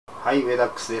はい、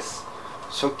uedaxです。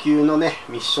初級のね、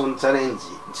ミッションチャレンジ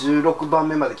16番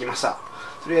目まで来ました。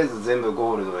とりあえず全部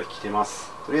ゴールドで来てま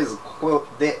す。とりあえずここ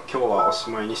で今日はおし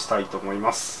まいにしたいと思い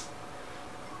ます。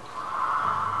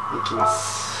いきま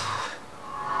す。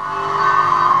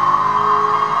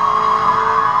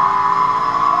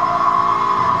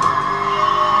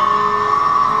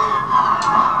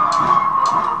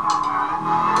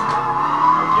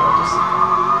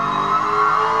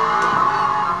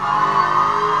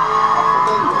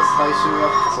最終は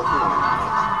加速なのかな。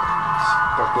失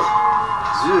格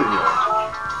10秒。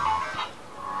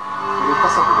フル加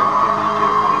速でも出ていけ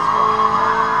る感じか。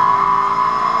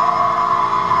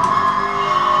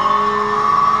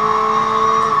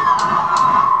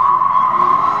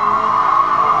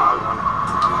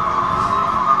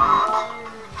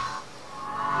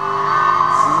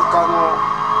鈴鹿の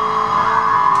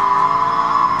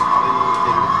あれに似て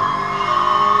る。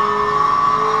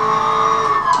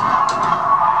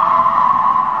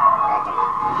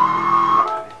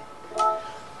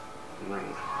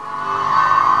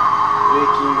ブレー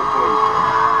キングポイント、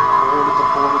ポールと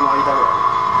ポールの間ぐらい。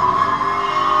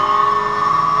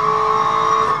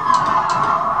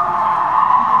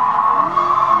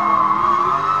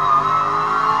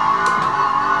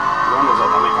今のじゃ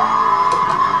ダメか。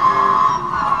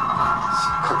失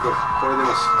格。これでも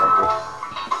失格。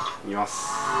見ま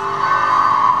す。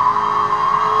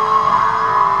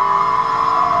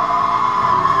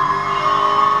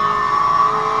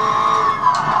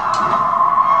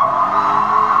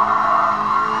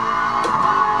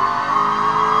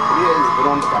ブ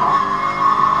ロンズかな。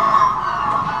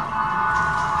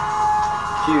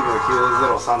9秒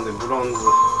903でブロンズ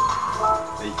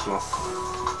でいきます。ブ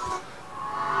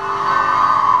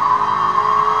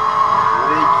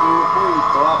レーキングポイン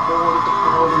トはポールと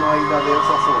ポールの間で良さ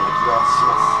そうな気がし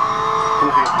ます。こ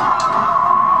の辺こっ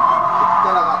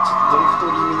からがちょっとドリフト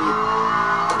気味に、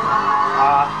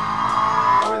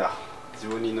ダメだ、自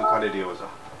分に抜かれるようじゃ。い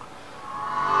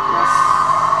きます。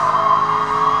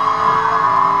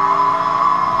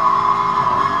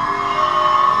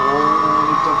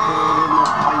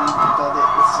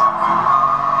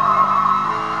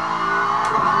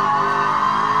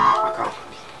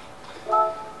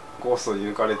コースに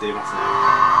抜かれていますね。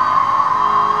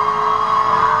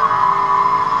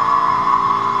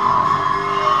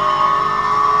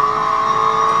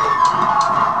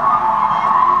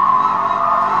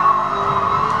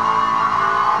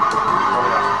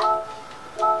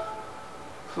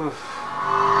もうちょ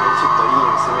っといいの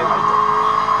攻めないと。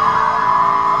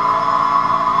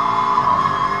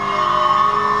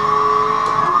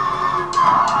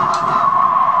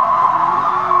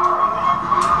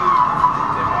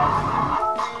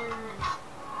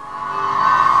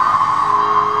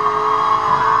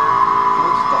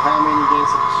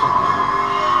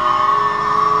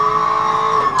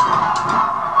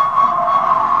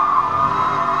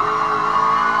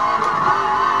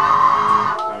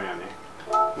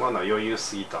余裕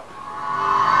すぎた。今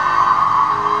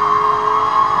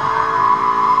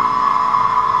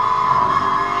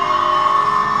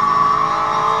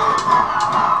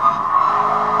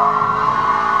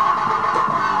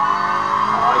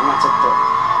ちょっと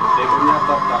レブに当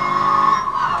たった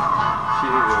シ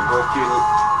ルバー59に。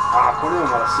これでも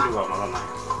まだシルバーまだない。よ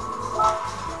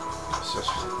しよし、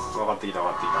分かってきた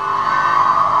分かってきた。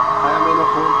早めの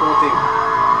方向転換。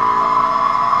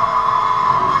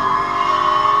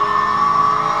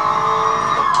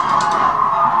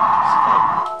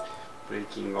ブレー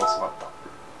キングが遅かった。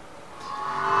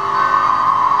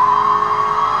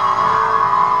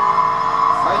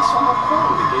最初のコ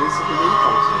ーンで減速でいいか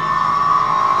もしれない。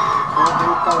この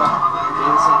辺から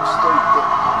減速しとい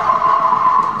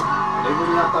て、レブ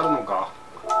に当たるのか。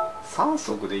3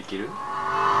速でいける。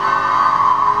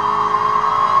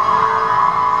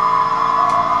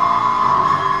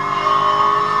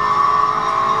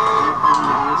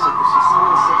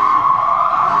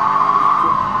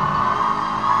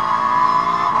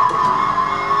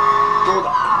どうだ。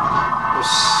よし、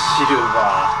シルバ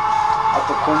ー。あ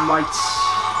とコンマ1。あ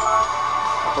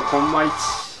とコンマ1。あ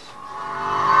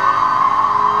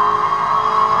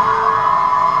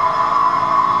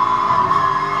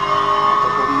と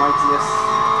コンマ1です。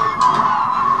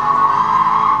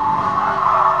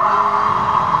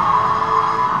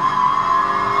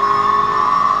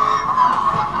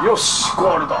よし、ゴ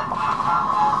ールド。イ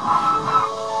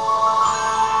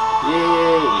エ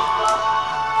ーイ。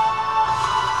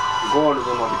ゴール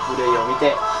ドのリプレイを見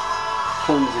て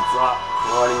本日は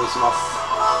終わりにします。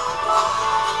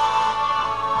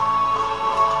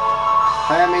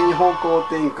早めに方向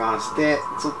転換して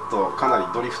ちょっとかなり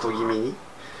ドリフト気味に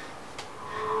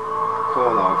コ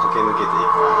ーナーをかけ抜けていく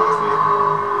感じですね。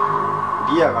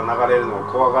リアが流れるのを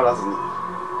怖がらずに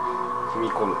踏み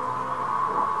込む。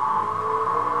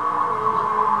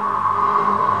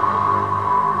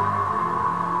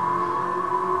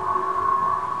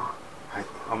はい、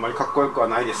あんまりかっこよくは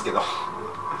ないですけど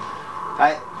は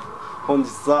い、本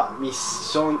日はミッ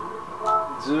ション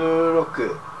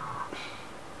16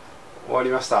終わり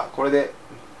ました。これで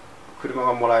車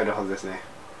がもらえるはずですね。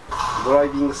ドライ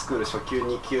ビングスクール初級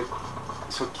2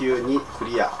ク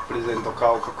リア、プレゼント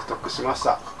カーを獲得しまし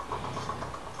た。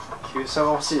旧車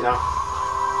が欲しいな。マ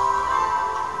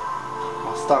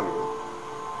スタング、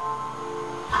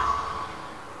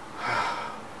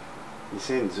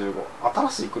2015、新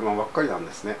しい車ばっかりなん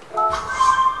ですね。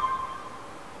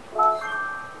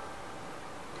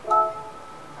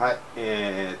はい、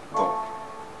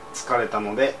疲れた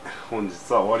ので本日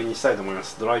は終わりにしたいと思いま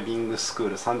す。ドライビングスクー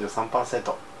ル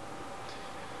33%、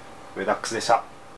uedaxでした。